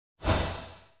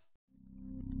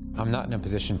I'm not in a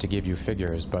position to give you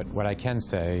figures, but what I can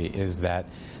say is that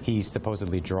he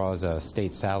supposedly draws a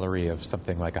state salary of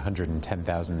something like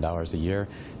 $110,000 a year.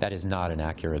 That is not an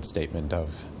accurate statement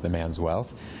of the man's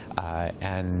wealth.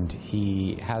 And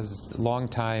he has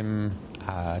long-time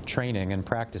training and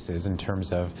practices in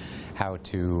terms of how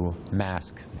to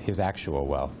mask his actual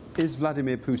wealth. Is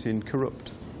Vladimir Putin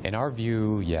corrupt? In our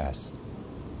view, yes.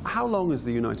 How long has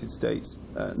the United States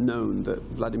known that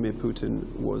Vladimir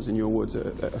Putin was, in your words,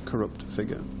 a corrupt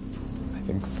figure? I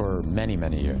think for many,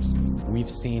 many years. We've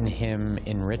seen him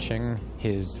enriching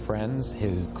his friends,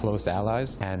 his close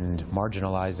allies, and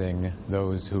marginalizing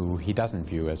those who he doesn't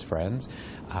view as friends,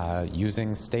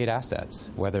 using state assets,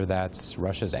 whether that's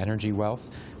Russia's energy wealth,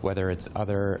 whether it's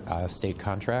other state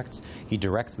contracts. He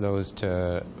directs those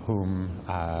to whom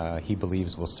he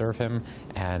believes will serve him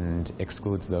and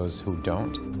excludes those who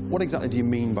don't. What exactly do you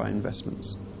mean by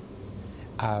investments?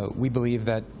 We believe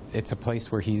that it's a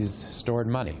place where he's stored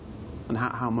money. And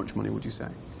how much money would you say?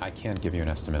 I can't give you an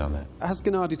estimate on that. Has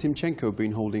Gennady Timchenko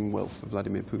been holding wealth for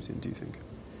Vladimir Putin, do you think?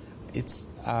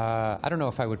 I don't know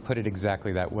if I would put it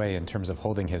exactly that way in terms of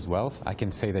holding his wealth. I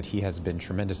can say that he has been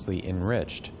tremendously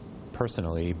enriched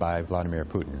personally by Vladimir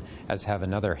Putin, as have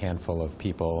another handful of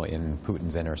people in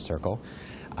Putin's inner circle.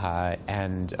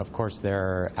 And of course there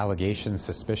are allegations,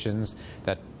 suspicions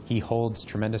that he holds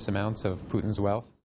tremendous amounts of Putin's wealth.